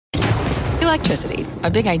Electricity,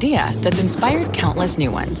 a big idea that's inspired countless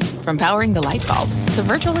new ones. From powering the light bulb to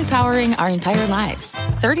virtually powering our entire lives.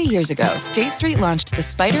 30 years ago, State Street launched the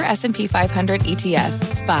Spider S&P 500 ETF,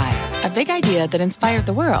 SPY. A big idea that inspired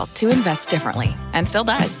the world to invest differently. And still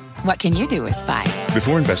does. What can you do with SPY?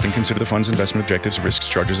 Before investing, consider the fund's investment objectives, risks,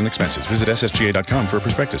 charges, and expenses. Visit ssga.com for a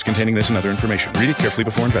prospectus containing this and other information. Read it carefully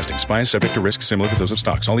before investing. SPY is subject to risks similar to those of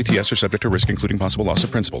stocks. All ETFs are subject to risk, including possible loss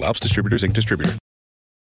of principal. Alps Distributors, Inc. Distributor.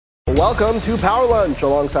 Welcome to Power Lunch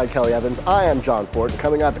alongside Kelly Evans. I am John Ford.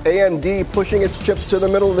 Coming up, AMD pushing its chips to the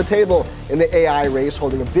middle of the table in the AI race,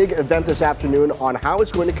 holding a big event this afternoon on how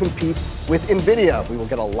it's going to compete with Nvidia. We will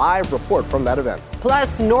get a live report from that event.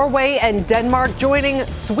 Plus, Norway and Denmark joining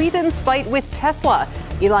Sweden's fight with Tesla.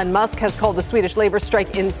 Elon Musk has called the Swedish labor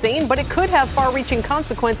strike insane, but it could have far-reaching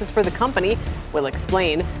consequences for the company. We'll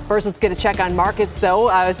explain. First, let's get a check on markets, though.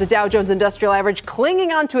 As the Dow Jones Industrial Average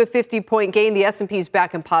clinging on to a 50-point gain, the S&P's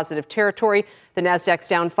back in positive territory. The Nasdaq's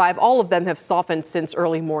down 5. All of them have softened since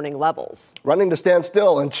early morning levels. Running to stand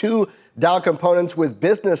still, and two Dow components with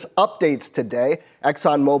business updates today.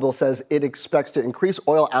 ExxonMobil says it expects to increase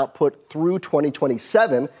oil output through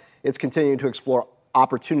 2027. It's continuing to explore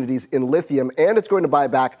opportunities in lithium, and it's going to buy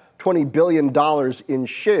back $20 billion in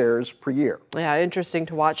shares per year. Yeah, interesting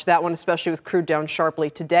to watch that one, especially with crude down sharply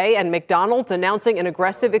today. And McDonald's announcing an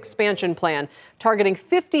aggressive expansion plan, targeting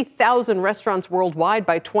 50,000 restaurants worldwide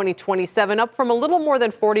by 2027, up from a little more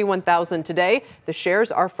than 41,000 today. The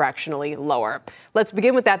shares are fractionally lower. Let's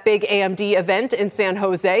begin with that big AMD event in San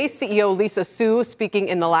Jose. CEO Lisa Su speaking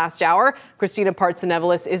in the last hour. Christina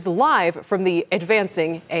Partsenevelis is live from the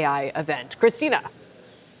Advancing AI event. Christina.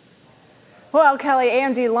 Well, Kelly,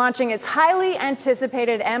 AMD launching its highly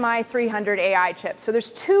anticipated MI300 AI chip. So there's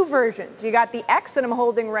two versions. You got the X that I'm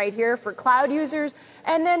holding right here for cloud users,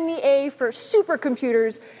 and then the A for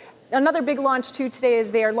supercomputers. Another big launch, too, today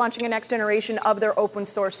is they are launching a next generation of their open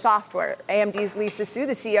source software. AMD's Lisa Su,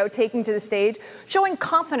 the CEO, taking to the stage, showing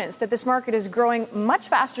confidence that this market is growing much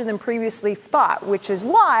faster than previously thought, which is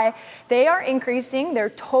why they are increasing their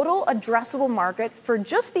total addressable market for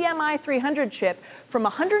just the MI300 chip from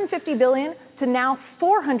 $150 billion to now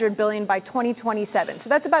 $400 billion by 2027. So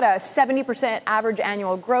that's about a 70% average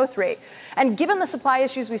annual growth rate. And given the supply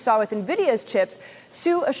issues we saw with Nvidia's chips,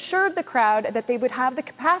 Su assured the crowd that they would have the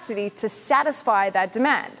capacity to satisfy that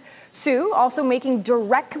demand. Su also making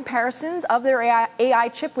direct comparisons of their AI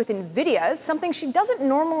chip with Nvidia's, something she doesn't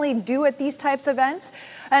normally do at these types of events.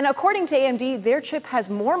 And according to AMD, their chip has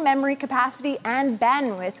more memory capacity and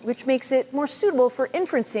bandwidth, which makes it more suitable for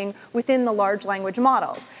inferencing within the large language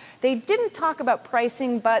models. They didn't talk about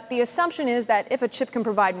pricing, but the assumption is that if a chip can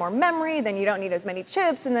provide more memory, then you don't need as many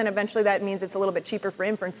chips, and then eventually that means it's a little bit cheaper for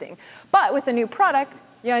inferencing. But with a new product,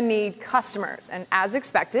 you need customers. And as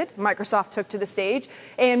expected, Microsoft took to the stage.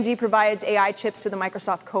 AMD provides AI chips to the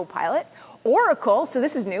Microsoft Copilot. Oracle, so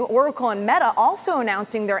this is new, Oracle and Meta also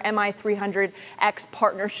announcing their MI300X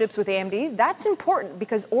partnerships with AMD. That's important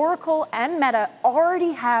because Oracle and Meta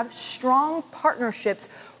already have strong partnerships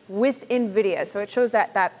with Nvidia. So it shows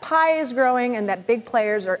that that pie is growing and that big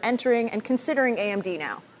players are entering and considering AMD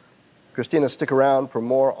now. Christina, stick around for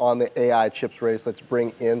more on the AI chips race. Let's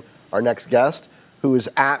bring in our next guest, who is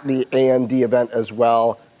at the AMD event as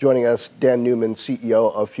well. Joining us, Dan Newman,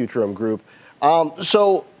 CEO of Futurum Group.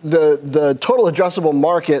 So the total addressable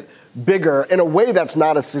market bigger in a way that's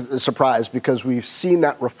not a surprise because we've seen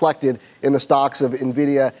that reflected in the stocks of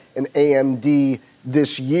Nvidia and AMD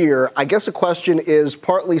this year. I guess the question is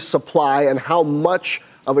partly supply and how much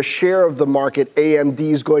of a share of the market AMD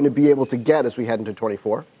is going to be able to get as we head into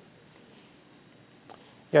 24.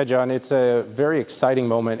 Yeah, John, it's a very exciting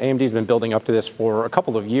moment. AMD's been building up to this for a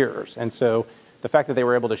couple of years. And so the fact that they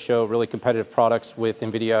were able to show really competitive products with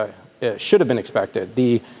NVIDIA should have been expected.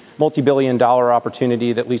 The multi-billion-dollar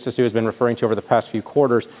opportunity that Lisa Su has been referring to over the past few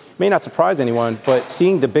quarters may not surprise anyone, but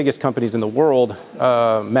seeing the biggest companies in the world,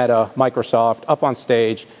 Meta, Microsoft, up on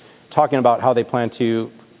stage, talking about how they plan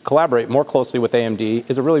to collaborate more closely with AMD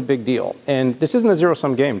is a really big deal. And this isn't a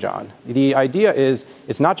zero-sum game, John. The idea is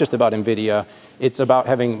it's not just about NVIDIA. It's about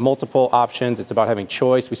having multiple options. It's about having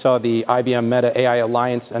choice. We saw the IBM Meta AI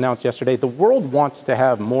Alliance announced yesterday. The world wants to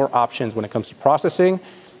have more options when it comes to processing.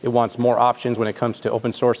 It wants more options when it comes to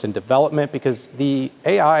open source and development because the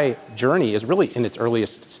AI journey is really in its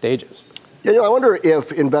earliest stages. Yeah, I wonder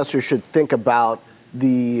if investors should think about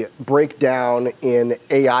the breakdown in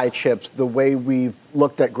AI chips the way we've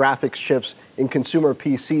looked at graphics chips in consumer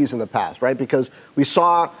PCs in the past, right? Because we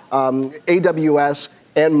saw AWS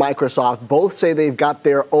and Microsoft both say they've got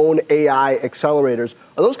their own AI accelerators.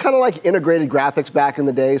 Are those kind of like integrated graphics back in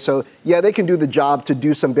the day? So, yeah, they can do the job to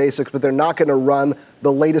do some basics, but they're not going to run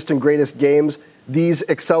the latest and greatest games. These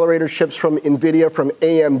accelerator chips from Nvidia, from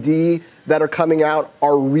AMD that are coming out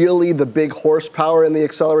are really the big horsepower in the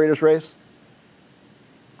accelerators race?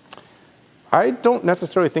 I don't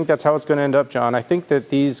necessarily think that's how it's going to end up, John. I think that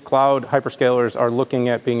these cloud hyperscalers are looking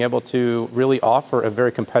at being able to really offer a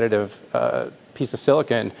very competitive piece of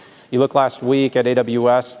silicon. You look last week at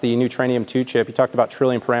AWS, the new Trainium 2 chip, you talked about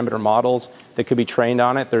trillion parameter models that could be trained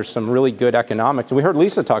on it. There's some really good economics. And we heard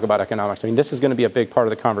Lisa talk about economics. I mean, this is going to be a big part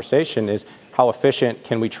of the conversation is how efficient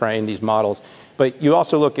can we train these models. But you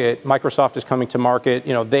also look at Microsoft is coming to market.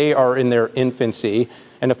 You know, they are in their infancy.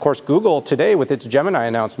 And of course, Google today with its Gemini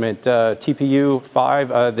announcement, TPU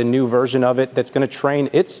 5, the new version of it that's going to train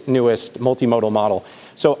its newest multimodal model.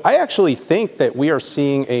 So I actually think that we are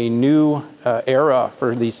seeing a new era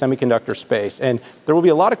for the semiconductor space. And there will be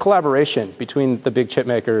a lot of collaboration between the big chip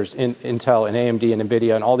makers, Intel and AMD and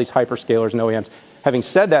Nvidia and all these hyperscalers and OEMs. Having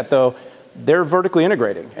said that, though, they're vertically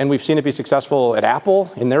integrating. And we've seen it be successful at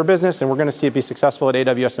Apple in their business, and we're going to see it be successful at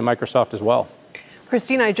AWS and Microsoft as well.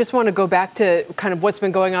 Christina, I just want to go back to kind of what's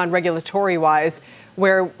been going on regulatory-wise,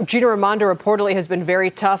 where Gina Raimondo reportedly has been very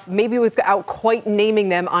tough, maybe without quite naming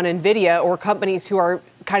them on Nvidia or companies who are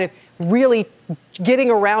kind of really getting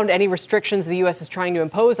around any restrictions the U.S. is trying to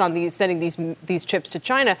impose on these, sending these chips to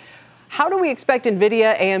China. How do we expect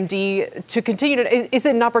Nvidia, AMD to continue to, is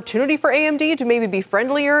it an opportunity for AMD to maybe be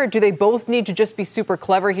friendlier? Do they both need to just be super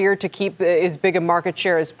clever here to keep as big a market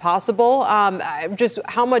share as possible? Just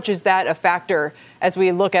how much is that a factor as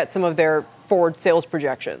we look at some of their forward sales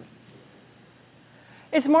projections?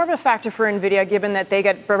 It's more of a factor for NVIDIA, given that they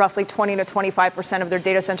get roughly 20 to 25% of their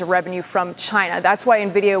data center revenue from China. That's why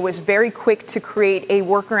NVIDIA was very quick to create a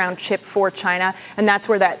workaround chip for China, and that's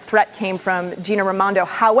where that threat came from Gina Raimondo.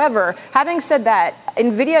 However, having said that,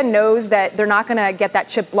 NVIDIA knows that they're not going to get that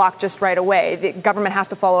chip blocked just right away. The government has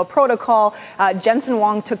to follow a protocol. Jensen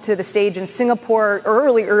Huang took to the stage in Singapore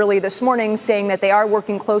early this morning, saying that they are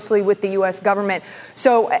working closely with the U.S. government.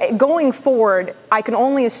 So going forward, I can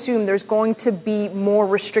only assume there's going to be more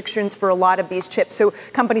restrictions for a lot of these chips. So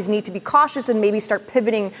companies need to be cautious and maybe start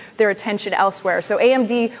pivoting their attention elsewhere. So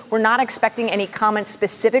AMD, we're not expecting any comments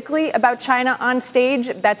specifically about China on stage.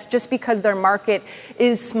 That's just because their market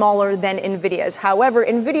is smaller than NVIDIA's. However,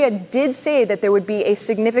 NVIDIA did say that there would be a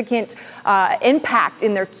significant impact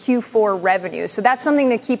in their Q4 revenue. So that's something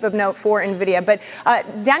to keep of note for NVIDIA. But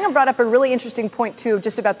Daniel brought up a really interesting point, too,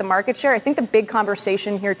 just about the market share. I think the big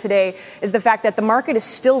conversation here today is the fact that the market is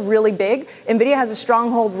still really big. NVIDIA has a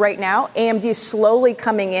stronghold right now. AMD is slowly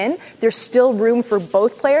coming in. There's still room for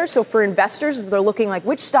both players. So for investors, they're looking like,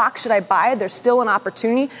 which stock should I buy? There's still an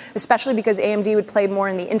opportunity, especially because AMD would play more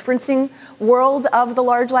in the inferencing world of the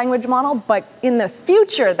large language model. But in the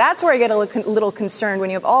future, that's where I get a little concerned when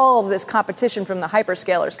you have all of this competition from the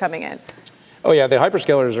hyperscalers coming in. Oh, yeah, the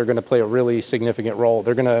hyperscalers are going to play a really significant role.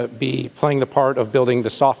 They're going to be playing the part of building the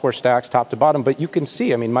software stacks top to bottom. But you can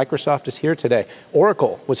see, I mean, Microsoft is here today.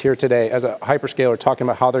 Oracle was here today as a hyperscaler talking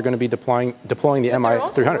about how they're going to be deploying the MI300. They're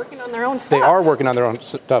also working on their own stuff. They are working on their own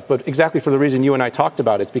stuff, but exactly for the reason you and I talked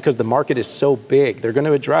about. It's because the market is so big. They're going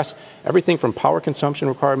to address everything from power consumption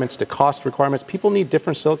requirements to cost requirements. People need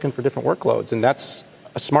different silicon for different workloads, and that's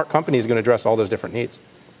a smart company is going to address all those different needs.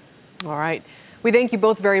 All right. We thank you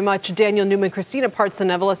both very much. Daniel Newman, Christina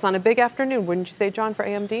Partsinevelos on a big afternoon, wouldn't you say, John, for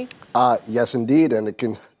AMD? Yes, indeed. And it's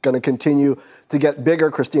going to continue to get bigger.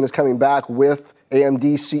 Christina's coming back with AMD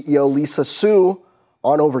CEO Lisa Su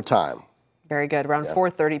on Overtime. Very good. Around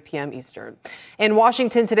 4:30 p.m. Eastern. In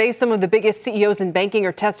Washington today, some of the biggest CEOs in banking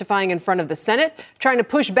are testifying in front of the Senate, trying to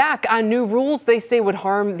push back on new rules they say would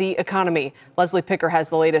harm the economy. Leslie Picker has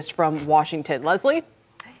the latest from Washington. Leslie?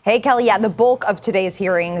 Hey, Kelly. Yeah, the bulk of today's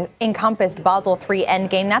hearing encompassed Basel III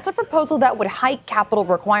Endgame. That's a proposal that would hike capital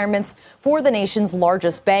requirements for the nation's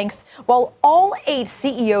largest banks. While all 8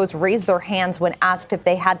 CEOs raised their hands when asked if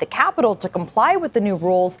they had the capital to comply with the new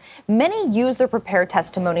rules, many used their prepared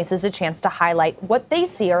testimonies as a chance to highlight what they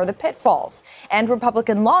see are the pitfalls. And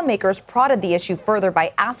Republican lawmakers prodded the issue further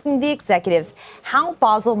by asking the executives how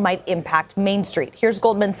Basel might impact Main Street. Here's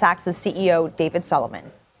Goldman Sachs' CEO, David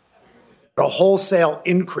Solomon. A wholesale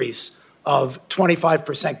increase of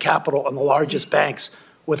 25% capital on the largest banks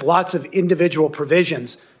with lots of individual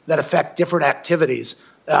provisions that affect different activities,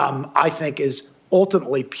 I think is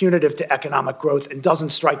ultimately punitive to economic growth and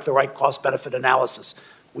doesn't strike the right cost-benefit analysis.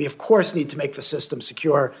 We, of course, need to make the system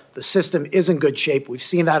secure. The system is in good shape. We've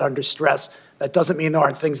seen that under stress. That doesn't mean there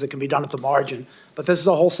aren't things that can be done at the margin. But this is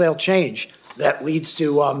a wholesale change that leads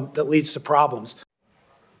to problems.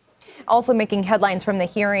 Also making headlines from the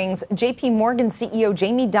hearings, JP Morgan CEO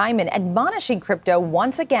Jamie Dimon admonishing crypto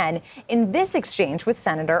once again in this exchange with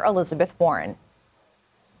Senator Elizabeth Warren.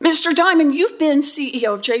 Mr. Dimon, you've been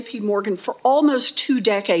CEO of JP Morgan for almost 2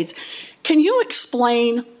 decades. Can you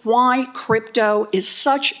explain why crypto is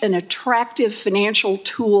such an attractive financial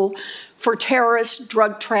tool for terrorists,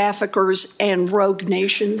 drug traffickers, and rogue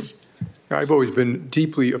nations? I've always been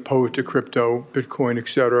deeply opposed to crypto, Bitcoin, et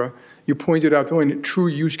cetera. You pointed out the only true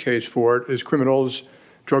use case for it is criminals,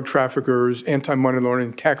 drug traffickers, anti-money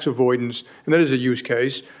laundering, tax avoidance, and that is a use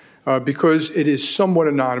case. Because it is somewhat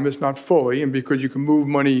anonymous, not fully, and because you can move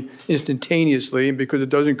money instantaneously, and because it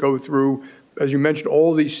doesn't go through, as you mentioned,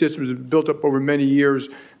 all these systems have built up over many years,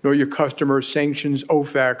 know your customers, sanctions,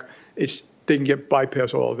 OFAC, they can get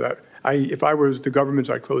bypass all of that. If I was the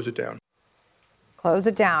government, I'd close it down. Close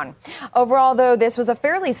it down. Overall, though, this was a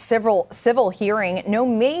fairly civil hearing. No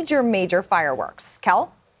major fireworks.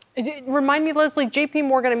 Kel? Remind me, Leslie, JP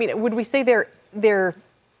Morgan, I mean, would we say they're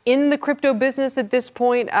in the crypto business at this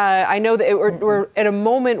point? I know that we're at a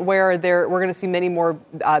moment where we're going to see many more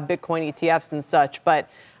Bitcoin ETFs and such, but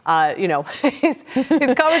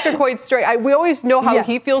his comments are quite straight. We always know how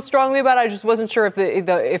he feels strongly about it. I just wasn't sure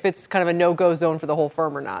if it's kind of a no-go zone for the whole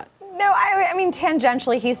firm or not. No, I mean,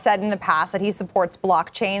 tangentially, he's said in the past that he supports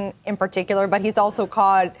blockchain in particular, but he's also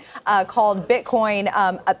called Bitcoin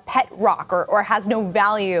a pet rock or has no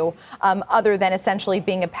value other than essentially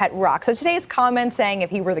being a pet rock. So today's comments saying if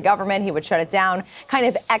he were the government, he would shut it down, kind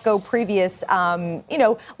of echo previous,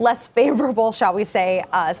 less favorable, shall we say,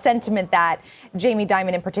 sentiment that Jamie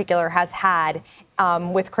Dimon in particular has had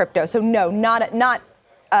with crypto. So no, not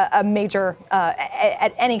a major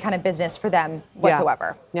at any kind of business for them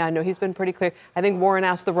whatsoever. Yeah, no, he's been pretty clear. I think Warren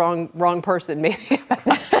asked the wrong person maybe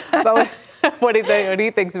about what he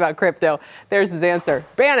thinks about crypto. There's his answer.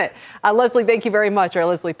 Ban it. Leslie, thank you very much. Our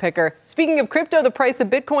Leslie Picker. Speaking of crypto, the price of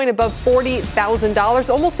Bitcoin above $40,000,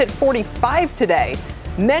 almost hit 45 today.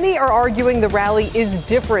 Many are arguing the rally is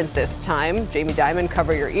different this time. Jamie Dimon,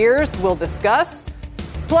 cover your ears. We'll discuss.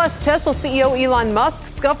 Plus, Tesla CEO Elon Musk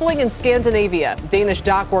scuffling in Scandinavia. Danish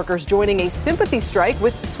dock workers joining a sympathy strike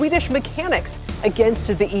with Swedish mechanics against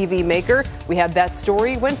the EV maker. We have that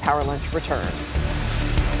story when Power Lunch returns.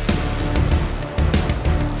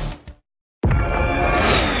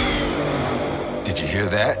 Did you hear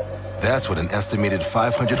that? That's what an estimated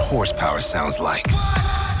 500 horsepower sounds like.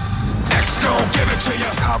 Next, give it to you.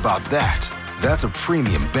 How about that? That's a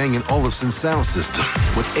premium Bang & Olufsen sound system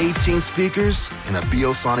with 18 speakers and a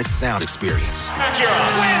Biosonic sound experience. And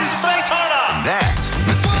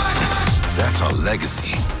that's our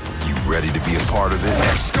legacy. You ready to be a part of it?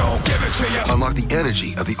 Let's go, give it to you. Unlock the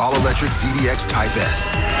energy of the all-electric ZDX Type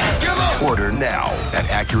S. Order now at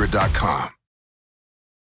Acura.com.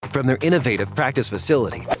 From their innovative practice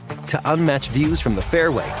facility to unmatched views from the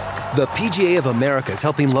fairway, the PGA of America is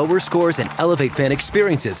helping lower scores and elevate fan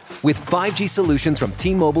experiences with 5G solutions from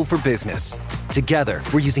T-Mobile for Business. Together,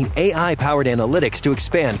 we're using AI-powered analytics to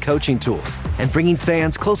expand coaching tools and bringing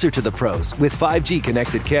fans closer to the pros with 5G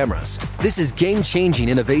connected cameras. This is game-changing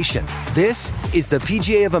innovation. This is the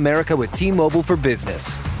PGA of America with T-Mobile for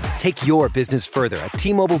Business. Take your business further at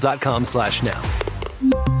T-Mobile.com/now.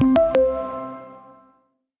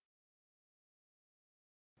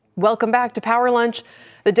 Welcome back to Power Lunch.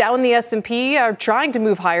 The Dow and the S&P are trying to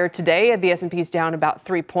move higher today. The S&P is down about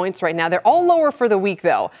 3 points right now. They're all lower for the week,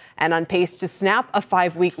 though, and on pace to snap a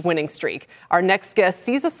 5-week winning streak. Our next guest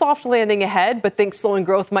sees a soft landing ahead, but thinks slowing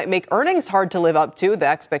growth might make earnings hard to live up to, the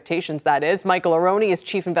expectations, that is. Michael Aroney is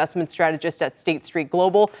Chief Investment Strategist at State Street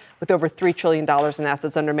Global with over $3 trillion in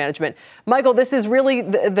assets under management. Michael, this is really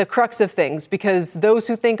the crux of things, because those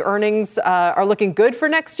who think earnings are looking good for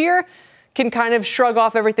next year can kind of shrug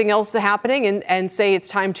off everything else happening and say it's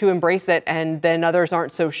time to embrace it, and then others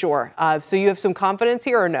aren't so sure. So you have some confidence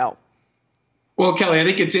here or no? Well, Kelly, I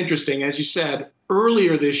think it's interesting. As you said,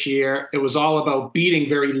 earlier this year, it was all about beating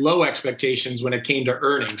very low expectations when it came to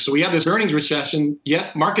earnings. So we had this earnings recession,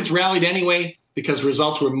 yet markets rallied anyway because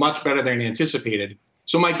results were much better than anticipated.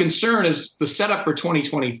 So my concern is the setup for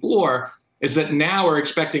 2024 is that now we're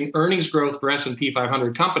expecting earnings growth for S&P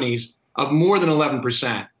 500 companies of more than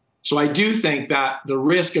 11%. So I do think that the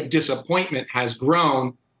risk of disappointment has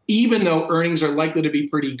grown. Even though earnings are likely to be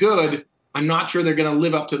pretty good, I'm not sure they're going to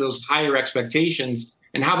live up to those higher expectations.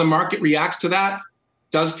 And how the market reacts to that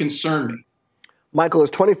does concern me. Michael,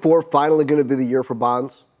 is 24 finally going to be the year for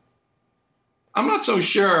bonds? I'm not so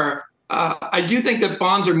sure. I do think that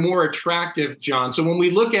bonds are more attractive, John. So when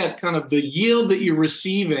we look at kind of the yield that you're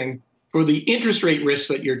receiving for the interest rate risks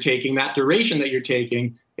that you're taking, that duration that you're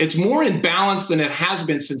taking, it's more in balance than it has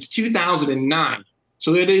been since 2009.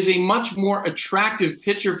 So it is a much more attractive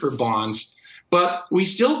picture for bonds, but we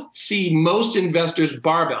still see most investors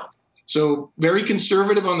barbell. So very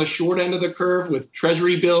conservative on the short end of the curve with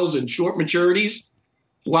treasury bills and short maturities,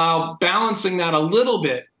 while balancing that a little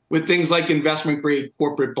bit with things like investment grade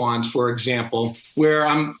corporate bonds, for example, where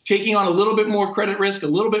I'm taking on a little bit more credit risk, a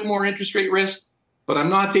little bit more interest rate risk, but I'm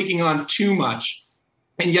not taking on too much.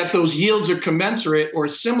 And yet those yields are commensurate or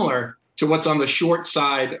similar to what's on the short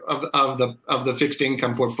side of the fixed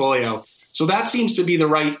income portfolio. So that seems to be the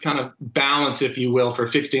right kind of balance, if you will, for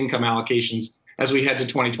fixed income allocations as we head to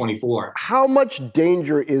 2024. How much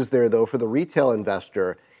danger is there, though, for the retail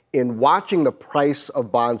investor in watching the price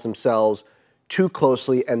of bonds themselves too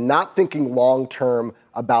closely and not thinking long-term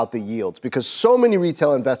about the yields? Because so many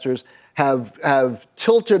retail investors have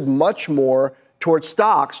tilted much more toward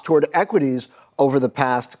stocks, toward equities over the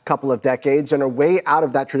past couple of decades and are way out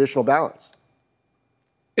of that traditional balance.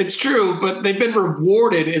 It's true, but they've been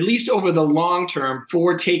rewarded, at least over the long term,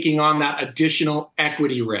 for taking on that additional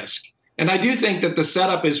equity risk. And I do think that the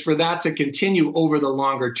setup is for that to continue over the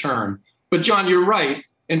longer term. But John, you're right.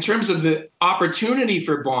 In terms of the opportunity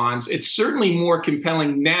for bonds, it's certainly more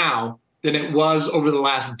compelling now than it was over the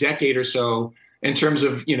last decade or so in terms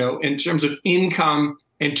of income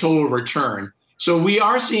and total return. So we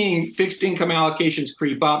are seeing fixed income allocations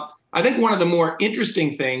creep up. I think one of the more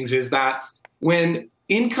interesting things is that when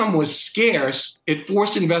income was scarce, it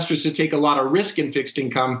forced investors to take a lot of risk in fixed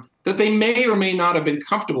income that they may or may not have been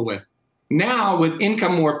comfortable with. Now, with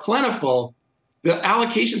income more plentiful, the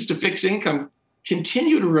allocations to fixed income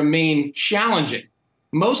continue to remain challenging.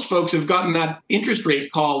 Most folks have gotten that interest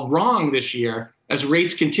rate call wrong this year as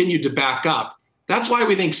rates continue to back up. That's why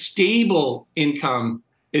we think stable income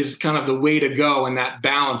is kind of the way to go, and that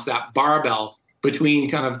balance, that barbell between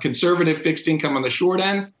kind of conservative fixed income on the short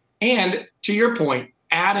end and, to your point,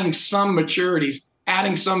 adding some maturities,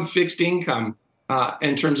 adding some fixed income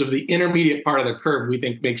in terms of the intermediate part of the curve, we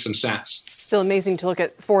think makes some sense. Still amazing to look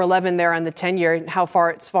at 411 there on the 10-year and how far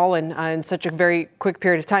it's fallen in such a very quick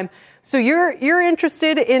period of time. So you're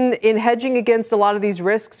interested in hedging against a lot of these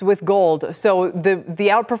risks with gold. So the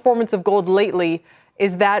outperformance of gold lately,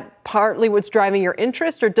 is that partly what's driving your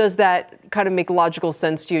interest, or does that kind of make logical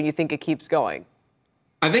sense to you and you think it keeps going?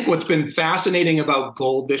 I think what's been fascinating about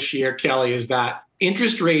gold this year, Kelly, is that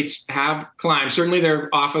interest rates have climbed. Certainly they're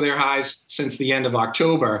off of their highs since the end of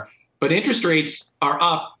October, but interest rates are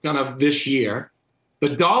up kind of this year.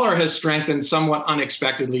 The dollar has strengthened somewhat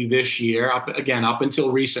unexpectedly this year, up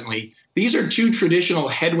until recently. These are two traditional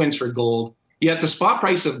headwinds for gold, yet the spot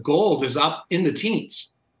price of gold is up in the teens.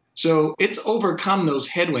 So it's overcome those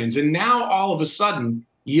headwinds. And now all of a sudden,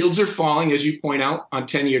 yields are falling, as you point out, on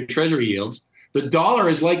 10-year Treasury yields. The dollar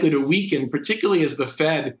is likely to weaken, particularly as the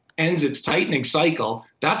Fed ends its tightening cycle.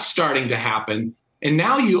 That's starting to happen. And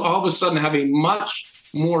now you all of a sudden have a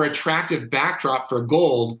much more attractive backdrop for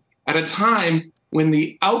gold at a time when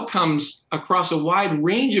the outcomes across a wide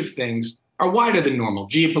range of things are wider than normal.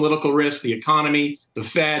 Geopolitical risks, the economy, the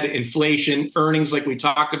Fed, inflation, earnings like we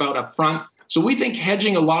talked about up front. So we think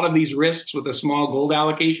hedging a lot of these risks with a small gold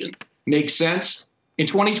allocation makes sense. In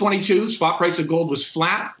 2022, the spot price of gold was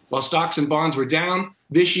flat while stocks and bonds were down.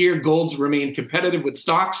 This year, gold's remained competitive with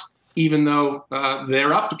stocks, even though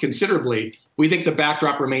they're up considerably. We think the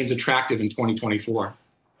backdrop remains attractive in 2024.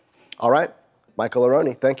 All right. Michael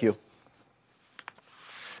Aroney, thank you.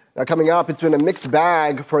 Now, coming up, it's been a mixed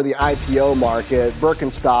bag for the IPO market.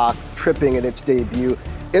 Birkenstock tripping at its debut.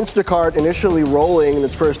 Instacart initially rolling in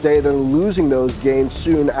its first day, then losing those gains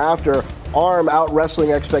soon after. ARM out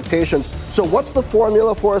wrestling expectations. So what's the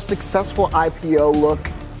formula for a successful IPO look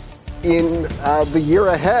in the year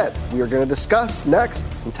ahead? We are going to discuss next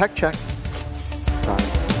in Tech Check.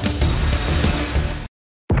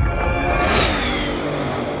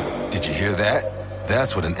 Did you hear that?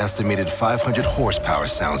 That's what an estimated 500 horsepower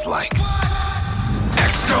sounds like.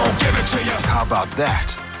 X gon' give it to you. How about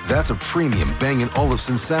that? That's a premium Bang &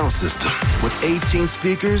 Olufsen sound system with 18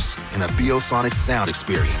 speakers and a Biosonic sound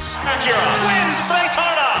experience.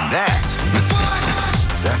 And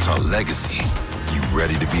that's our legacy. You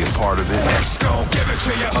ready to be a part of it? X gon' give it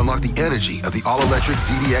to you. Unlock the energy of the all-electric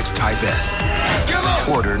ZDX Type S.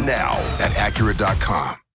 Order now at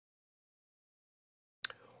Acura.com.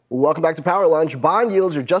 Welcome back to Power Lunch. Bond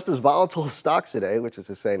yields are just as volatile as stocks today, which is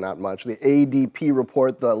to say not much. The ADP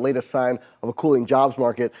report, the latest sign of a cooling jobs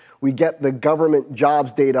market. We get the government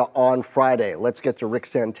jobs data on Friday. Let's get to Rick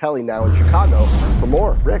Santelli now in Chicago for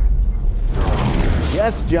more. Rick.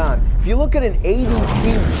 Yes, John. If you look at an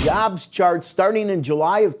ADP jobs chart starting in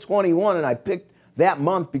July of 21, and I picked that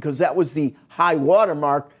month, because that was the high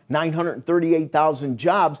watermark, 938,000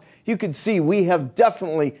 jobs, you can see we have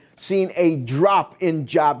definitely seen a drop in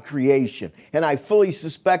job creation. And I fully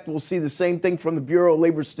suspect we'll see the same thing from the Bureau of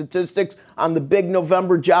Labor Statistics on the big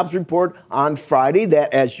November jobs report on Friday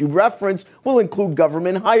that, as you referenced, will include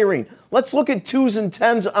government hiring. Let's look at 2s and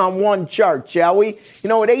 10s on one chart, shall we? You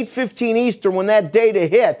know, at 8:15 Eastern, when that data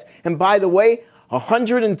hit, and by the way,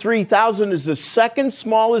 103,000 is the second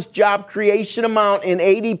smallest job creation amount in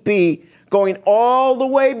ADP, going all the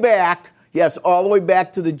way back, yes, all the way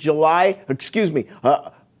back to the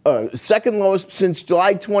second lowest since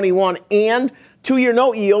July 21, and two-year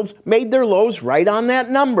note yields made their lows right on that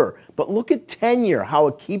number. But look at 10-year, how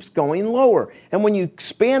it keeps going lower. And when you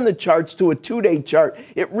expand the charts to a two-day chart,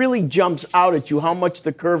 it really jumps out at you how much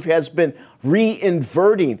the curve has been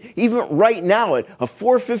re-inverting. Even right now at a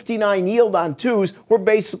 459 yield on 2s, we're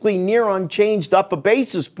basically near unchanged, up a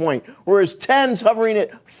basis point, whereas 10s hovering at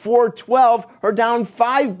 412 are down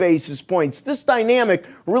 5 basis points. This dynamic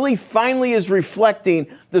really finally is reflecting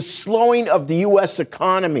the slowing of the U.S.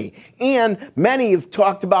 economy. And many have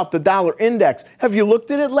talked about the dollar index. Have you looked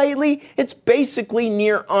at it lately? It's basically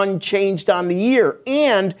near unchanged on the year.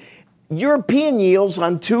 And European yields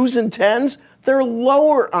on 2s and 10s, they're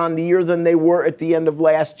lower on the year than they were at the end of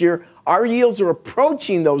last year. Our yields are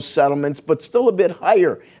approaching those settlements, but still a bit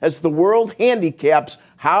higher as the world handicaps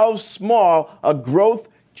how small a growth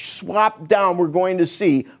swap down we're going to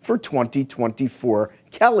see for 2024.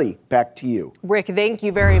 Kelly, back to you. Rick, thank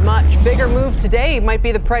you very much. Bigger move today might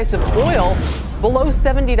be the price of oil. Below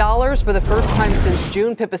 $70 for the first time since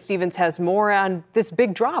June. Pippa Stevens has more on this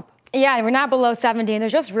big drop. Yeah, we're not below 70, and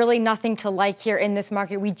there's just really nothing to like here in this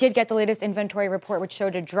market. We did get the latest inventory report, which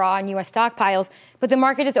showed a draw in U.S. stockpiles, but the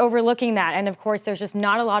market is overlooking that. And of course, there's just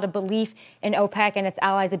not a lot of belief in OPEC and its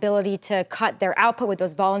allies' ability to cut their output with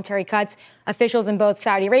those voluntary cuts. Officials in both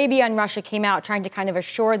Saudi Arabia and Russia came out trying to kind of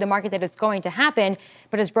assure the market that it's going to happen.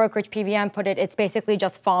 But as brokerage PVM put it, it's basically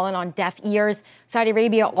just fallen on deaf ears. Saudi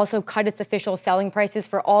Arabia also cut its official selling prices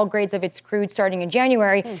for all grades of its crude starting in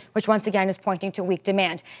January, which once again is pointing to weak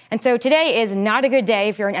demand. And so today is not a good day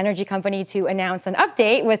if you're an energy company to announce an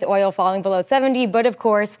update with oil falling below 70. But of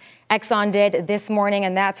course, Exxon did this morning,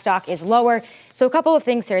 and that stock is lower. So a couple of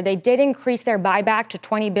things here. They did increase their buyback to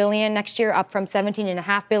 $20 billion next year, up from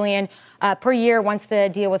 $17.5 billion per year once the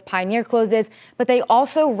deal with Pioneer closes. But they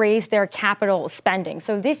also raised their capital spending.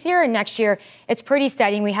 So this year and next year, it's pretty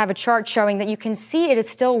steady. We have a chart showing that you can see it is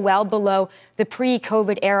still well below the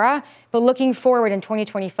pre-COVID era. But looking forward in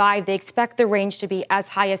 2025, they expect the range to be as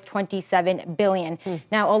high as $27 billion.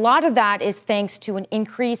 Now, a lot of that is thanks to an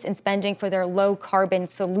increase in spending for their low carbon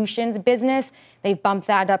solutions business. They've bumped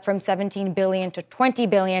that up from $17 billion to $20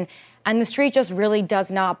 billion. And the street just really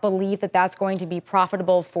does not believe that that's going to be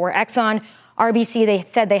profitable for Exxon. RBC, they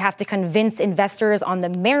said they have to convince investors on the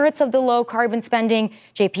merits of the low carbon spending.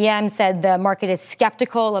 JPM said the market is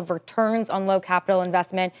skeptical of returns on low capital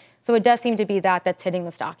investment. So it does seem to be that's hitting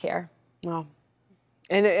the stock here. Wow.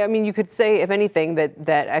 And I mean, you could say, if anything, that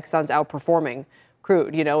Exxon's outperforming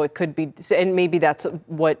crude. You know, it could be, and maybe that's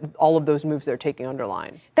what all of those moves they're taking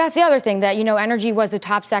underline. That's the other thing, that, you know, energy was the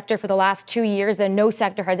top sector for the last 2 years, and no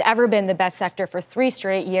sector has ever been the best sector for 3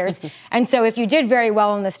 straight years. And so if you did very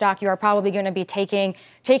well in the stock, you are probably going to be taking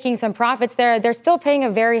some profits there. They're still paying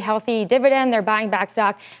a very healthy dividend. They're buying back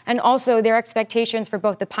stock. And also their expectations for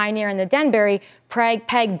both the Pioneer and the Denbury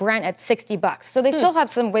peg Brent at $60. So they still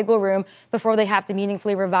have some wiggle room before they have to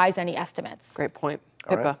meaningfully revise any estimates. Great point.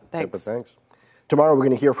 Pippa, right. thanks. Pippa, thanks. Tomorrow, we're going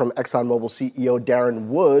to hear from ExxonMobil CEO Darren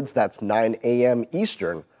Woods. That's 9 a.m.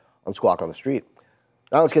 Eastern on Squawk on the Street.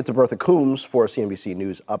 Now let's get to Bertha Coombs for a CNBC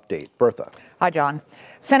News update. Bertha. Hi, John.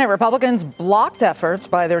 Senate Republicans blocked efforts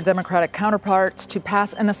by their Democratic counterparts to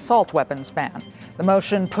pass an assault weapons ban. The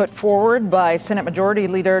motion put forward by Senate Majority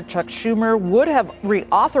Leader Chuck Schumer would have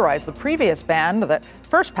reauthorized the previous ban that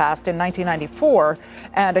first passed in 1994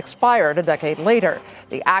 and expired a decade later.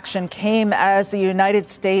 The action came as the United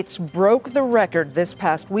States broke the record this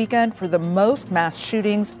past weekend for the most mass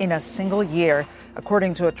shootings in a single year,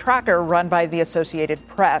 according to a tracker run by the Associated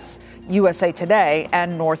Press, USA Today,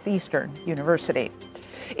 and Northeastern University.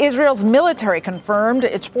 Israel's military confirmed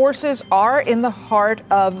its forces are in the heart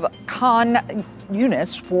of Khan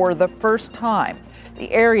Yunis for the first time.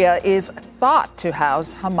 The area is thought to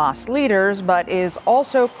house Hamas leaders, but is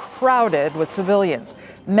also crowded with civilians.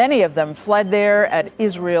 Many of them fled there at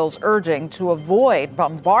Israel's urging to avoid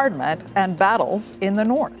bombardment and battles in the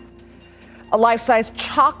north. A life-size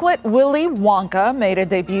chocolate Willy Wonka made a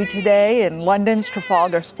debut today in London's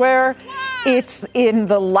Trafalgar Square. It's in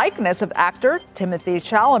the likeness of actor Timothée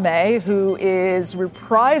Chalamet, who is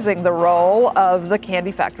reprising the role of the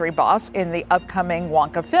candy factory boss in the upcoming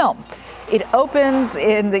Wonka film. It opens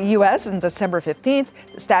in the U.S. on December 15th.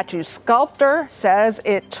 The statue's sculptor says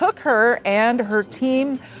it took her and her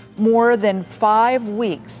team more than 5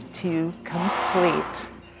 weeks to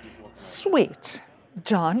complete. Sweet.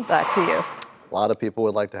 John, back to you. A lot of people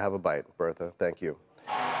would like to have a bite, Bertha. Thank you.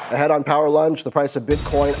 Ahead on Power Lunch, the price of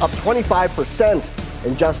Bitcoin up 25%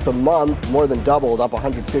 in just a month, more than doubled, up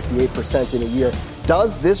 158% in a year.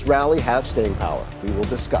 Does this rally have staying power? We will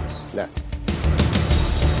discuss next.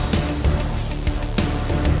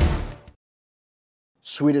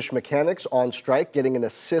 Swedish mechanics on strike, getting an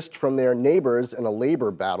assist from their neighbors in a labor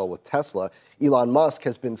battle with Tesla. Elon Musk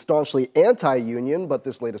has been staunchly anti-union, but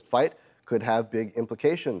this latest fight could have big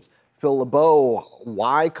implications. Phil LeBeau,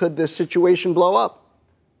 why could this situation blow up?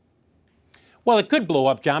 Well, it could blow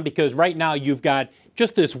up, John, because right now you've got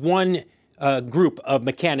just this one group of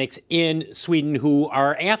mechanics in Sweden who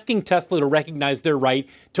are asking Tesla to recognize their right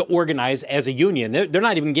to organize as a union. They're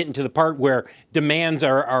not even getting to the part where demands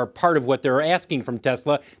are part of what they're asking from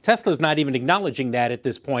Tesla. Tesla's not even acknowledging that at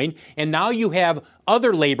this point. And now you have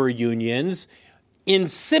other labor unions in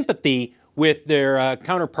sympathy with their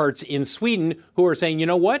counterparts in Sweden who are saying, you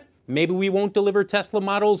know what? Maybe we won't deliver Tesla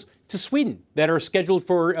models to Sweden that are scheduled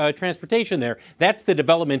for transportation there. That's the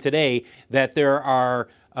development today, that there are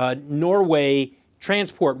Norway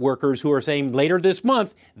transport workers who are saying later this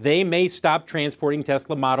month they may stop transporting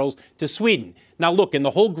Tesla models to Sweden. Now, look, in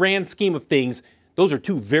the whole grand scheme of things, those are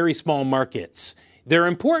two very small markets. They're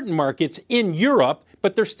important markets in Europe,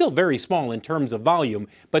 but they're still very small in terms of volume.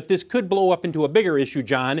 But this could blow up into a bigger issue,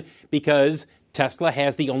 John, because Tesla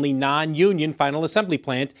has the only non-union final assembly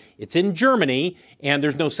plant. It's in Germany, and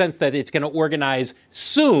there's no sense that it's going to organize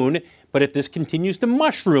soon. But if this continues to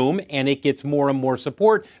mushroom and it gets more and more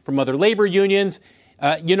support from other labor unions,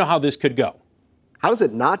 you know how this could go. How does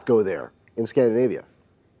it not go there in Scandinavia?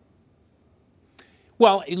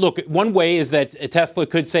 Well, look, one way is that Tesla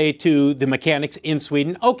could say to the mechanics in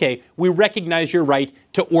Sweden, okay, we recognize your right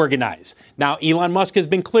to organize. Now, Elon Musk has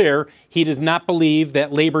been clear. He does not believe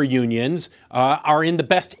that labor unions are in the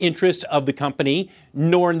best interest of the company,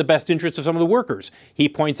 nor in the best interest of some of the workers. He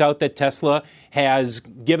points out that Tesla has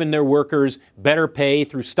given their workers better pay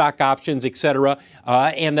through stock options, et cetera,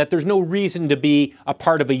 and that there's no reason to be a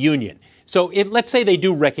part of a union. So let's say they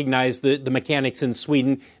do recognize the mechanics in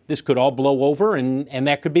Sweden. This could all blow over, and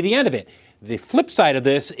that could be the end of it. The flip side of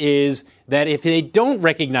this is that if they don't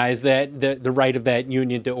recognize that the right of that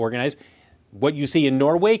union to organize, what you see in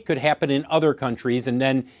Norway could happen in other countries, and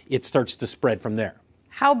then it starts to spread from there.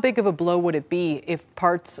 How big of a blow would it be if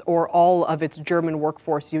parts or all of its German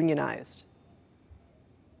workforce unionized?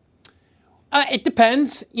 It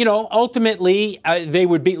depends. You know, ultimately, they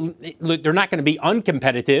would be, look, they're not going to be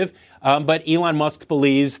uncompetitive, but Elon Musk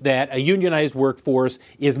believes that a unionized workforce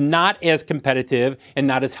is not as competitive and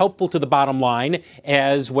not as helpful to the bottom line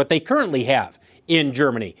as what they currently have in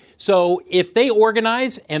Germany. So if they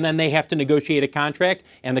organize and then they have to negotiate a contract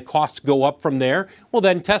and the costs go up from there, well,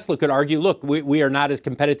 then Tesla could argue, look, we are not as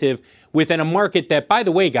competitive within a market that, by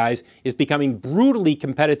the way, guys, is becoming brutally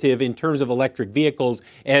competitive in terms of electric vehicles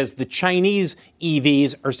as the Chinese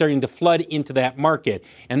EVs are starting to flood into that market.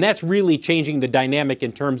 And that's really changing the dynamic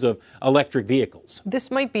in terms of electric vehicles.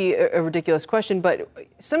 This might be a ridiculous question, but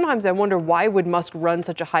sometimes I wonder, why would Musk run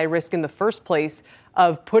such a high risk in the first place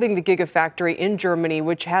of putting the Gigafactory in Germany,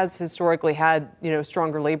 which has historically had,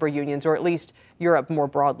 stronger labor unions, or at least Europe more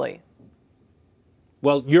broadly?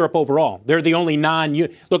 Well, Europe overall. They're the only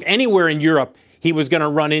look, anywhere in Europe, he was going to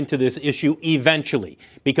run into this issue eventually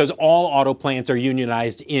because all auto plants are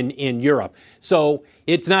unionized in Europe. So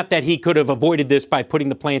it's not that he could have avoided this by putting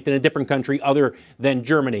the plant in a different country other than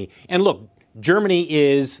Germany. And look, Germany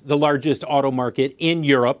is the largest auto market in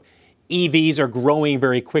Europe. EVs are growing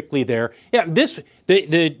very quickly there. Yeah, the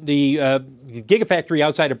Gigafactory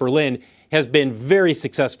outside of Berlin has been very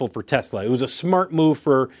successful for Tesla. It was a smart move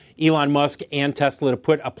for Elon Musk and Tesla to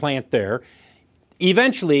put a plant there.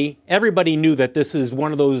 Eventually, everybody knew that this is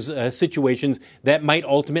one of those situations that might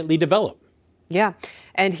ultimately develop. Yeah,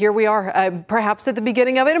 and here we are, perhaps at the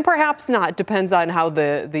beginning of it, and perhaps not. Depends on how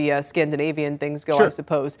the Scandinavian things go, sure. I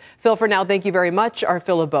suppose. Phil, for now, thank you very much. Our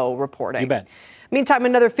Phil LeBeau reporting. You bet. Meantime,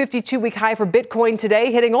 another 52-week high for Bitcoin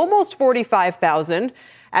today, hitting almost 45,000.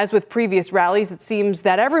 As with previous rallies, it seems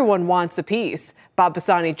that everyone wants a piece. Bob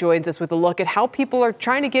Bassani joins us with a look at how people are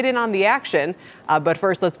trying to get in on the action. But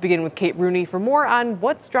first, let's begin with Kate Rooney for more on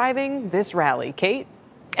what's driving this rally. Kate?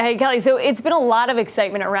 Hey, Kelly, so it's been a lot of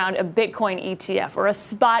excitement around a Bitcoin ETF or a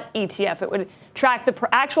spot ETF. It would track the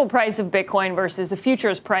actual price of Bitcoin versus the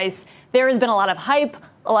futures price. There has been a lot of hype,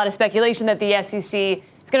 a lot of speculation that the SEC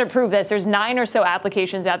is going to prove this. There's 9 or so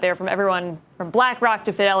applications out there from everyone from BlackRock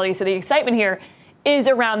to Fidelity. So the excitement here is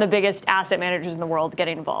around the biggest asset managers in the world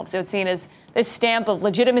getting involved. So it's seen as this stamp of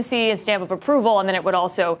legitimacy and stamp of approval, and then it would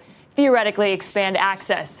also theoretically expand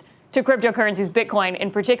access to cryptocurrencies, Bitcoin in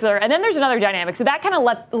particular. And then there's another dynamic. So that kind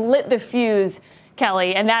of lit the fuse,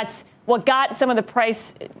 Kelly, and that's what got some of the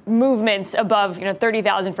price movements above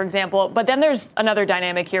 30,000, for example. But then there's another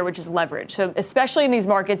dynamic here, which is leverage. So especially in these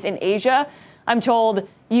markets in Asia, I'm told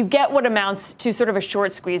you get what amounts to sort of a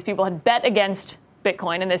short squeeze. People had bet against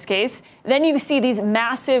Bitcoin in this case. Then you see these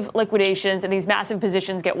massive liquidations and these massive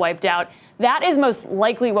positions get wiped out. That is most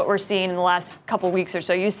likely what we're seeing in the last couple weeks or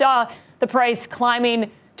so. You saw the price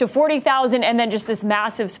climbing to 40,000 and then just this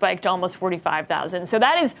massive spike to almost 45,000. So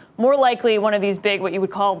that is more likely one of these big, what you would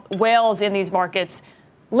call whales in these markets,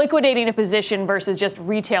 liquidating a position versus just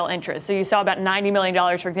retail interest. So you saw about $90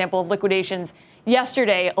 million, for example, of liquidations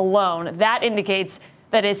yesterday alone. That indicates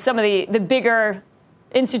that it's some of the bigger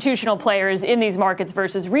institutional players in these markets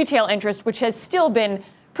versus retail interest, which has still been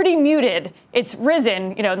pretty muted. It's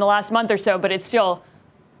risen, in the last month or so, but it's still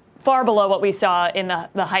far below what we saw in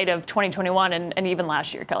the height of 2021 and even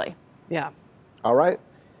last year, Kelly. Yeah. All right.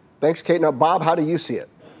 Thanks, Kate. Now, Bob, how do you see it?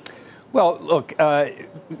 Well, look,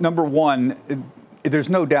 number one,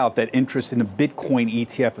 there's no doubt that interest in a Bitcoin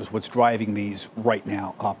ETF is what's driving these right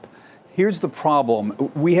now up. Here's the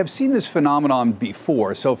problem. We have seen this phenomenon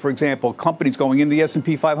before. So, for example, companies going in the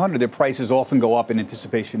S&P 500, their prices often go up in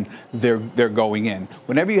anticipation they're going in.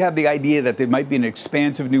 Whenever you have the idea that there might be an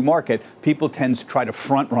expansive new market, people tend to try to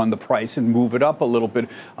front-run the price and move it up a little bit.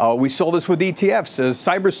 We saw this with ETFs.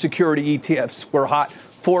 Cybersecurity ETFs were hot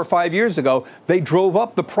 4 or 5 years ago. They drove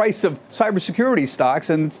up the price of cybersecurity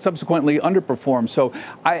stocks and subsequently underperformed. So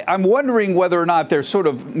I'm wondering whether or not they're sort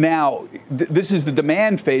of now, this is the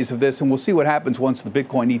demand phase of this, and we'll see what happens once the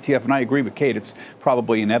Bitcoin ETF, and I agree with Kate, it's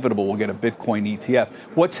probably inevitable we'll get a Bitcoin ETF.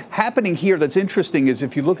 What's happening here that's interesting is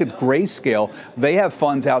if you look at Grayscale, they have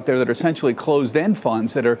funds out there that are essentially closed-end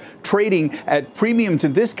funds that are trading at premiums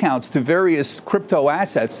and discounts to various crypto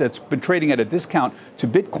assets that's been trading at a discount to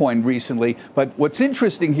Bitcoin recently. But what's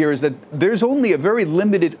interesting here is that there's only a very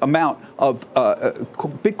limited amount of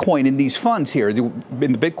Bitcoin in these funds here, in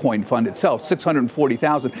the Bitcoin fund itself,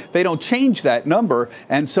 640,000. They don't change that number.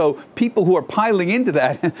 And so people who are piling into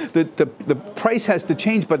that, the price has to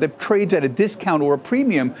change, but it trades at a discount or a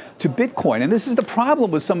premium to Bitcoin. And this is the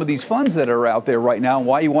problem with some of these funds that are out there right now, and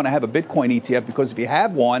why you want to have a Bitcoin ETF, because if you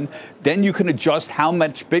have one, then you can adjust how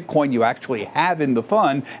much Bitcoin you actually have in the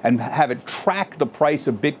fund and have it track the price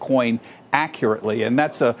of Bitcoin accurately. And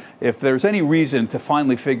that's if there's any reason to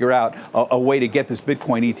finally figure out a way to get this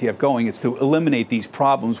Bitcoin ETF going, it's to eliminate these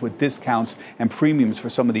problems with discounts and premiums for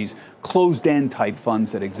some of these closed-end type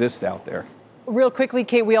funds that exist out there. Real quickly,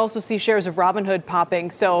 Kate, we also see shares of Robinhood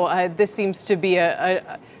popping. So this seems to be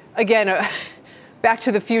again, back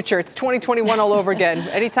to the future. It's 2021 all over again.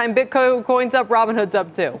 Anytime Bitcoin's up, Robinhood's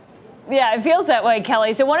up too. Yeah, it feels that way,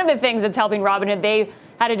 Kelly. So one of the things that's helping Robinhood, they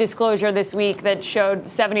had a disclosure this week that showed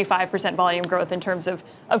 75% volume growth in terms of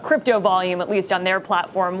crypto volume, at least on their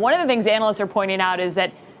platform. One of the things analysts are pointing out is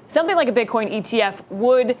that something like a Bitcoin ETF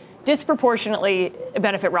would disproportionately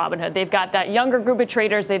benefit Robinhood. They've got that younger group of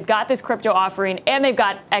traders, they've got this crypto offering, and they've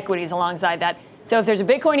got equities alongside that. So if there's a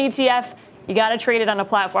Bitcoin ETF, you got to trade it on a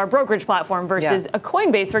platform, brokerage platform versus a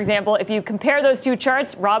Coinbase, for example. If you compare those two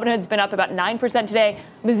charts, Robinhood's been up about 9% today.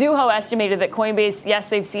 Mizuho estimated that Coinbase, yes,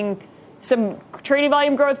 they've seen some trading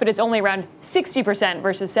volume growth, but it's only around 60%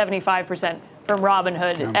 versus 75% from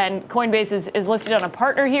Robinhood. Yeah. And Coinbase is listed on a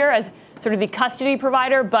partner here as sort of the custody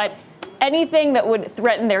provider, but anything that would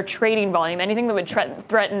threaten their trading volume, anything that would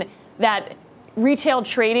threaten that retail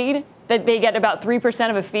trading, that they get about 3%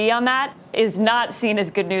 of a fee on that, is not seen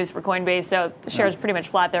as good news for Coinbase. So the share is pretty much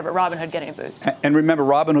flat there, but Robinhood getting a boost. And remember,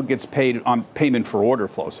 Robinhood gets paid on payment for order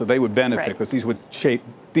flow, so they would benefit because these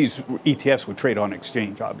ETFs would trade on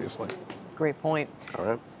exchange, obviously. Great point. All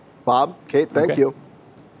right. Bob, Kate, thank you.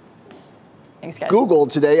 Thanks, guys. Google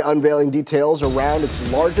today unveiling details around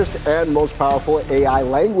its largest and most powerful AI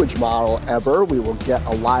language model ever. We will get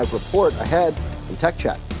a live report ahead in Tech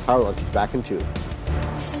Chat. Power Lunch is back in 2.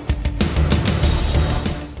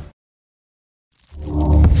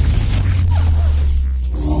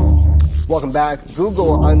 Welcome back.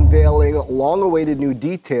 Google unveiling long-awaited new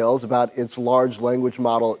details about its large language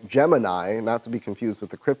model Gemini, not to be confused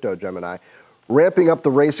with the crypto Gemini, ramping up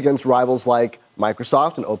the race against rivals like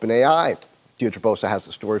Microsoft and OpenAI. Deirdre Bosa has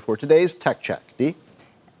the story for today's Tech Check. Dee?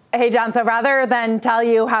 Hey, John, so rather than tell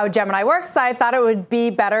you how Gemini works, I thought it would be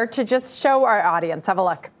better to just show our audience. Have a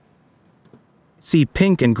look. See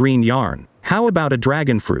pink and green yarn. How about a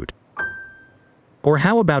dragon fruit? Or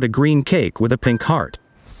how about a green cake with a pink heart?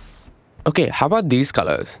 Okay, how about these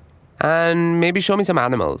colors? And maybe show me some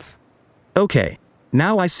animals. Okay,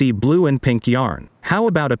 now I see blue and pink yarn. How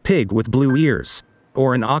about a pig with blue ears?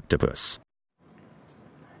 Or an octopus?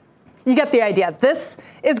 You get the idea. This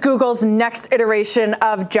is Google's next iteration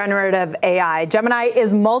of generative AI. Gemini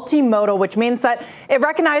is multimodal, which means that it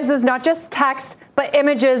recognizes not just text, but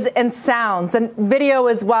images and sounds and video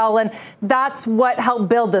as well. And that's what helped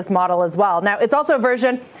build this model as well. Now, it's also a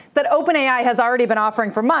version that OpenAI has already been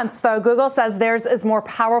offering for months, though Google says theirs is more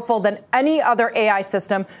powerful than any other AI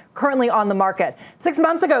system currently on the market. 6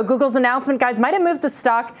 months ago, Google's announcement, guys, might have moved the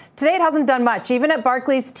stock. Today, it hasn't done much. Even at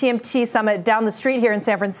Barclays TMT Summit down the street here in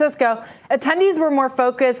San Francisco, attendees were more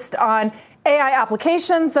focused on AI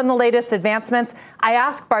applications than the latest advancements. I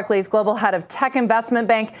asked Barclays Global Head of Tech Investment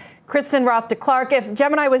Bank, Kristen Roth de Clark, if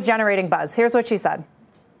Gemini was generating buzz. Here's what she said.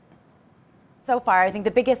 So far, I think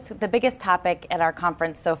the biggest topic at our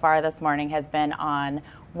conference so far this morning has been on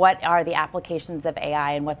what are the applications of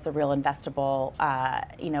AI and what's the real investable,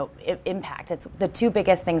 impact. It's the two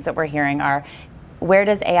biggest things that we're hearing are where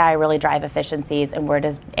does AI really drive efficiencies and where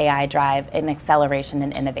does AI drive an acceleration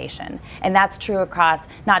in innovation? And that's true across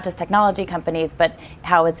not just technology companies, but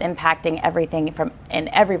how it's impacting everything from in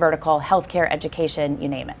every vertical, healthcare, education, you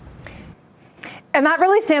name it. And that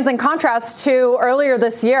really stands in contrast to earlier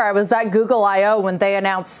this year. I was at Google I/O when they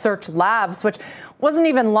announced Search Labs, which wasn't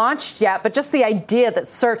even launched yet, but just the idea that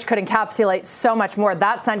search could encapsulate so much more,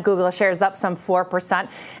 that sent Google shares up some 4%.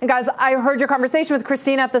 And guys, I heard your conversation with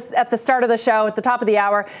Christina at the start of the show, at the top of the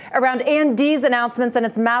hour, around AMD's announcements and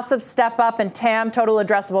its massive step up in TAM, total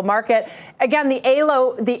addressable market. Again, the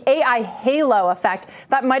AI halo effect,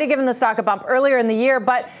 that might have given the stock a bump earlier in the year,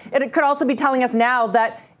 but it could also be telling us now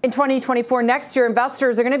that in 2024, next year,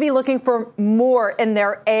 investors are going to be looking for more in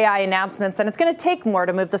their AI announcements, and it's going to take more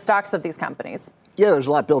to move the stocks of these companies. Yeah, there's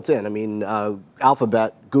a lot built in. I mean,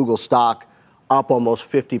 Alphabet, Google stock, up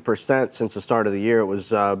almost 50% since the start of the year. It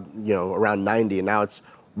was, around 90, and now it's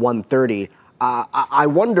 130. I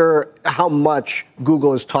wonder how much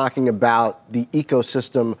Google is talking about the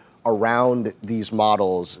ecosystem around these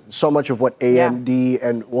models. So much of what AMD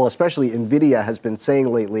and, well, especially Nvidia has been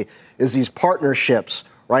saying lately is these partnerships,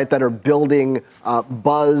 right, that are building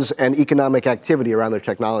buzz and economic activity around their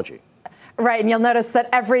technology. Right, and you'll notice that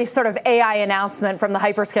every sort of AI announcement from the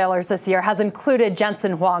hyperscalers this year has included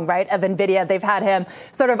Jensen Huang, right, of Nvidia. They've had him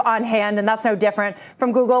sort of on hand, and that's no different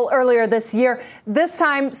from Google earlier this year. This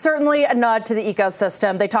time, certainly a nod to the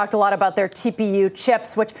ecosystem. They talked a lot about their TPU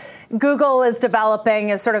chips, which Google is developing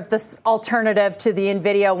as sort of this alternative to the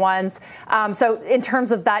Nvidia ones. So in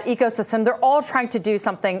terms of that ecosystem, they're all trying to do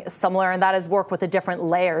something similar, and that is work with the different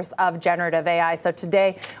layers of generative AI. So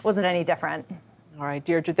today wasn't any different. All right,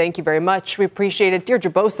 Deirdre, thank you very much. We appreciate it.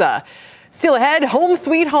 Deirdre Bosa. Still ahead, home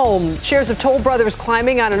sweet home. Shares of Toll Brothers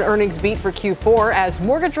climbing on an earnings beat for Q4 as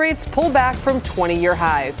mortgage rates pull back from 20-year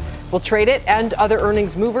highs. We'll trade it and other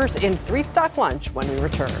earnings movers in 3 Stock Lunch when we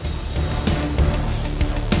return.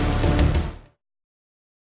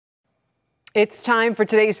 It's time for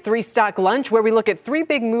today's 3 Stock Lunch, where we look at 3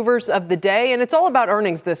 big movers of the day, and it's all about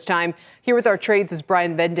earnings this time. Here with our trades is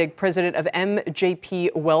Brian Vendig, president of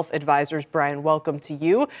MJP Wealth Advisors. Brian, welcome to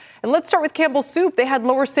you. And let's start with Campbell Soup. They had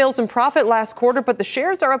lower sales and profit last quarter, but the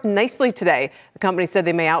shares are up nicely today. The company said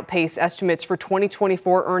they may outpace estimates for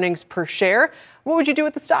 2024 earnings per share. What would you do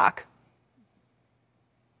with the stock?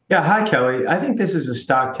 Yeah, hi, Kelly. I think this is a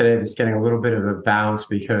stock today that's getting a little bit of a bounce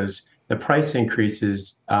because the price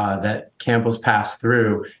increases that Campbell's passed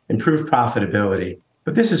through improve profitability.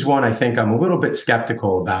 But this is one I think I'm a little bit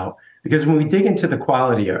skeptical about because when we dig into the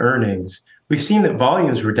quality of earnings, we've seen that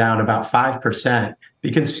volumes were down about 5%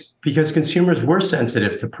 because consumers were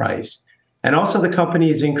sensitive to price. And also the company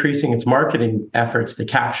is increasing its marketing efforts to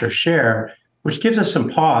capture share, which gives us some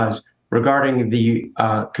pause regarding the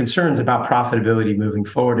concerns about profitability moving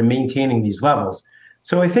forward and maintaining these levels.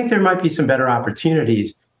 So I think there might be some better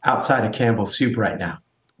opportunities outside of Campbell Soup right now.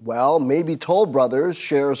 Well, maybe Toll Brothers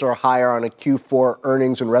shares are higher on a Q4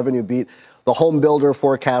 earnings and revenue beat. The home builder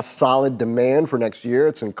forecasts solid demand for next year.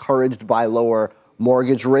 It's encouraged by lower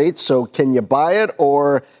mortgage rates. So can you buy it,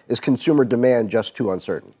 or is consumer demand just too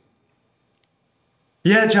uncertain?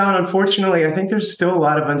 Yeah, John, unfortunately, I think there's still a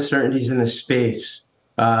lot of uncertainties in this space.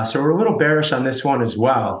 So we're a little bearish on this one as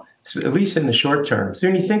well, at least in the short term. So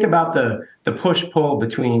when you think about the push-pull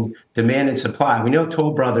between demand and supply, we know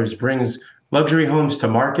Toll Brothers brings luxury homes to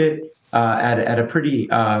market at a pretty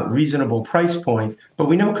reasonable price point. But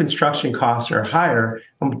we know construction costs are higher,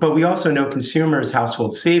 but we also know consumers'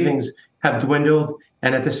 household savings have dwindled,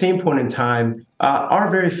 and at the same point in time are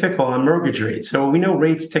very fickle on mortgage rates. So we know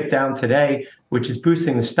rates tick down today, which is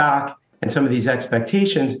boosting the stock and some of these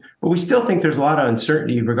expectations, but we still think there's a lot of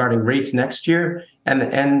uncertainty regarding rates next year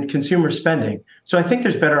and consumer spending. So I think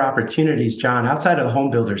there's better opportunities, John, outside of the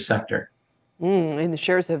home builder sector. And the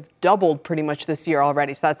shares have doubled pretty much this year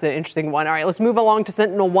already. So that's an interesting one. All right, let's move along to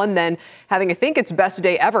SentinelOne then, having, I think, its best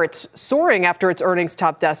day ever. It's soaring after its earnings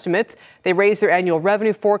topped estimates. They raised their annual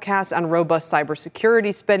revenue forecast on robust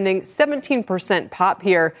cybersecurity spending, 17% pop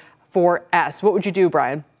here for S. What would you do,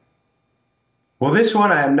 Brian? Well, this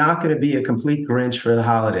one, I am not going to be a complete Grinch for the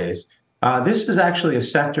holidays. This is actually a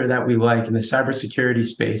sector that we like in the cybersecurity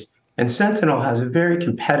space. And Sentinel has a very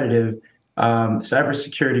competitive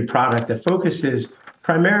cybersecurity product that focuses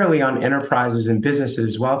primarily on enterprises and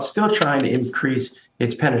businesses while it's still trying to increase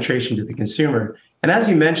its penetration to the consumer. And as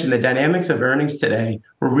you mentioned, the dynamics of earnings today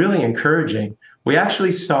were really encouraging. We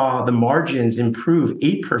actually saw the margins improve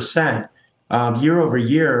 8% year over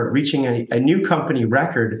year, reaching a new company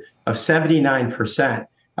record of 79%.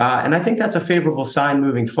 And I think that's a favorable sign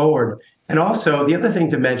moving forward. And also, the other thing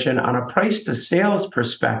to mention, on a price to sales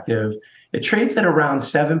perspective, it trades at around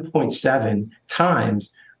 7.7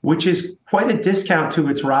 times, which is quite a discount to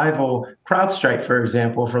its rival CrowdStrike, for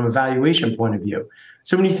example, from a valuation point of view.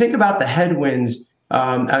 So when you think about the headwinds,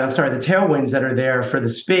 the tailwinds that are there for the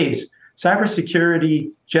space,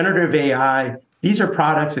 cybersecurity, generative AI, these are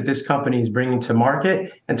products that this company is bringing to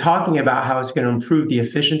market and talking about how it's going to improve the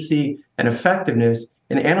efficiency and effectiveness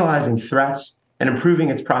in analyzing threats and improving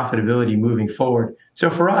its profitability moving forward. So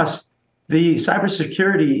for us, the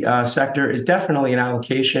cybersecurity sector is definitely an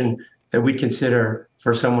allocation that we consider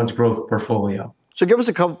for someone's growth portfolio. So give us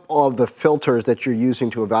a couple of the filters that you're using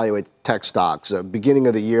to evaluate tech stocks. Beginning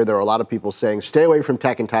of the year, there were a lot of people saying, stay away from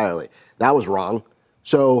tech entirely. That was wrong.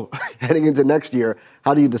 So heading into next year,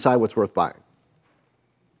 how do you decide what's worth buying?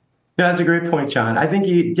 Yeah, that's a great point, John. I think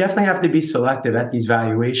you definitely have to be selective at these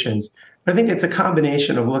valuations. But I think it's a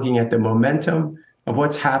combination of looking at the momentum of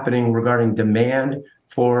what's happening regarding demand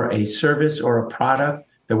for a service or a product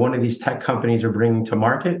that one of these tech companies are bringing to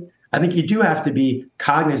market. I think you do have to be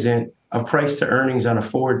cognizant of price to earnings on a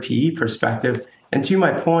forward PE perspective. And to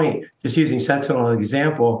my point, just using Sentinel as an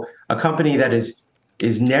example, a company that is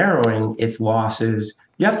narrowing its losses,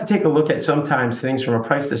 you have to take a look at sometimes things from a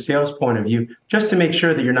price to sales point of view, just to make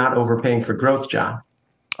sure that you're not overpaying for growth, John.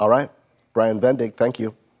 All right. Brian Vendig, thank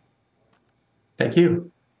you. Thank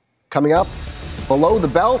you. Coming up, below the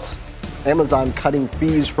belt, Amazon cutting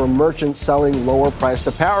fees for merchants selling lower-priced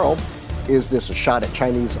apparel. Is this a shot at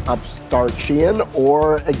Chinese upstart Shein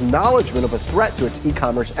or acknowledgement of a threat to its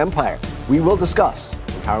e-commerce empire? We will discuss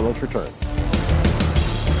when Power Lunch returns.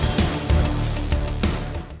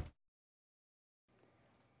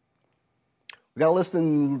 We've got less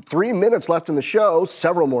than 3 minutes left in the show.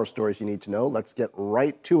 Several more stories you need to know. Let's get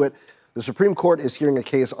right to it. The Supreme Court is hearing a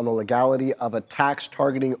case on the legality of a tax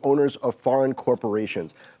targeting owners of foreign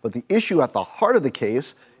corporations. But the issue at the heart of the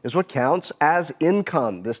case is what counts as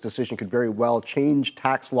income. This decision could very well change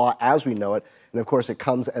tax law as we know it. And of course, it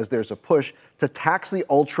comes as there's a push to tax the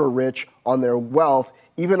ultra-rich on their wealth,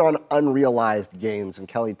 even on unrealized gains. And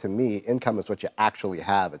Kelly, to me, income is what you actually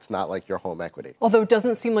have. It's not like your home equity. Although it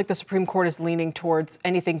doesn't seem like the Supreme Court is leaning towards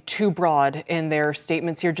anything too broad in their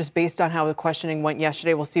statements here, just based on how the questioning went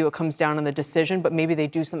yesterday. We'll see what comes down in the decision, but maybe they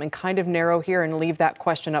do something kind of narrow here and leave that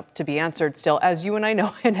question up to be answered still. As you and I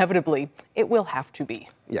know, inevitably, it will have to be.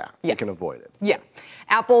 Yeah, you can avoid it. Yeah.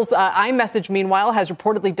 Apple's iMessage, meanwhile, has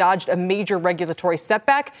reportedly dodged a major regulatory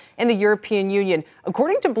setback in the European Union.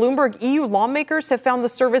 According to Bloomberg, EU lawmakers have found the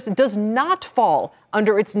service does not fall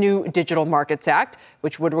under its new Digital Markets Act,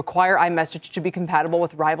 which would require iMessage to be compatible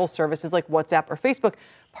with rival services like WhatsApp or Facebook.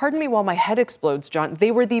 Pardon me while my head explodes, John.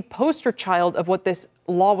 They were the poster child of what this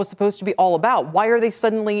law was supposed to be all about. Why are they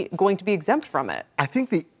suddenly going to be exempt from it? I think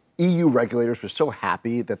the EU regulators were so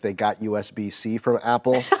happy that they got USB-C from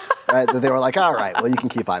Apple that they were like, all right, well, you can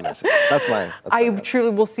keep iMessage. That's my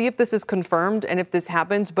truly will see if this is confirmed and if this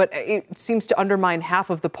happens, but it seems to undermine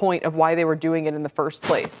half of the point of why they were doing it in the first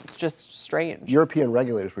place. It's just strange. European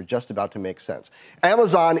regulators were just about to make sense.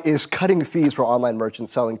 Amazon is cutting fees for online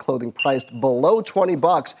merchants selling clothing priced below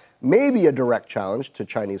 $20, maybe a direct challenge to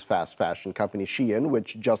Chinese fast fashion company Shein,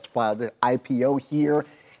 which just filed the IPO here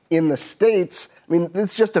in the States. I mean,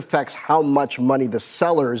 this just affects how much money the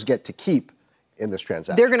sellers get to keep in this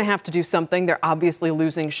transaction. They're going to have to do something. They're obviously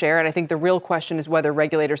losing share. And I think the real question is whether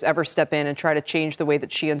regulators ever step in and try to change the way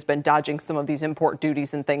that Shein's been dodging some of these import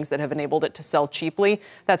duties and things that have enabled it to sell cheaply.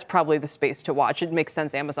 That's probably the space to watch. It makes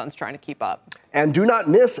sense Amazon's trying to keep up. And do not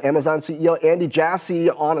miss Amazon CEO Andy Jassy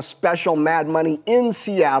on a special Mad Money in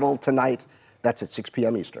Seattle tonight. That's at 6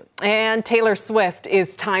 p.m. Eastern. And Taylor Swift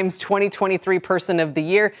is Time's 2023 Person of the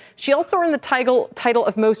Year. She also earned the title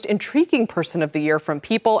of Most Intriguing Person of the Year from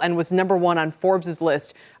People and was #1 on Forbes'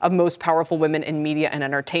 list of most powerful women in media and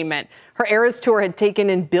entertainment. Her Eras Tour had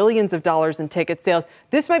taken in billions of dollars in ticket sales.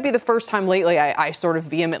 This might be the first time lately I sort of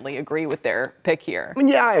vehemently agree with their pick here. I mean,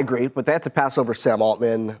 yeah, I agree, but they had to pass over Sam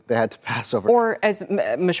Altman. They had to pass over... Or as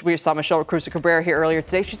we saw Michelle Cruz-Cabrera here earlier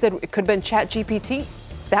today, she said it could have been ChatGPT.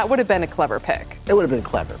 That would have been a clever pick. It would have been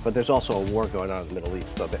clever, but there's also a war going on in the Middle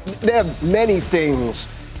East. So they have many things,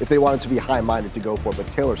 if they wanted to be high-minded, to go for, but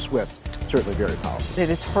Taylor Swift, certainly very powerful. It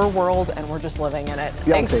is her world, and we're just living in it.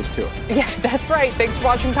 Beyonce's too. Yeah, that's right. Thanks for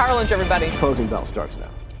watching Power Lunch, everybody. Closing bell starts now.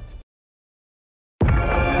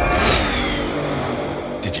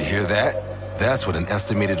 Did you hear that? That's what an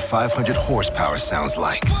estimated 500 horsepower sounds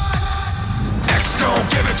like. Next, gon'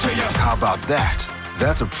 give it to you. How about that?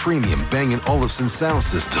 That's a premium Bang & Olufsen sound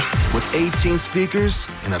system with 18 speakers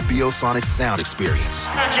and a Biosonic sound experience.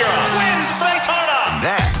 Acura wins Daytona. And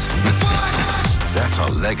that's our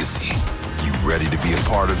legacy. You ready to be a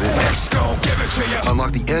part of it? Next, gon' give it to you.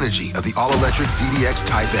 Unlock the energy of the all-electric ZDX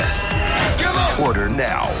Type S. Order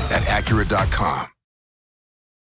now at Acura.com.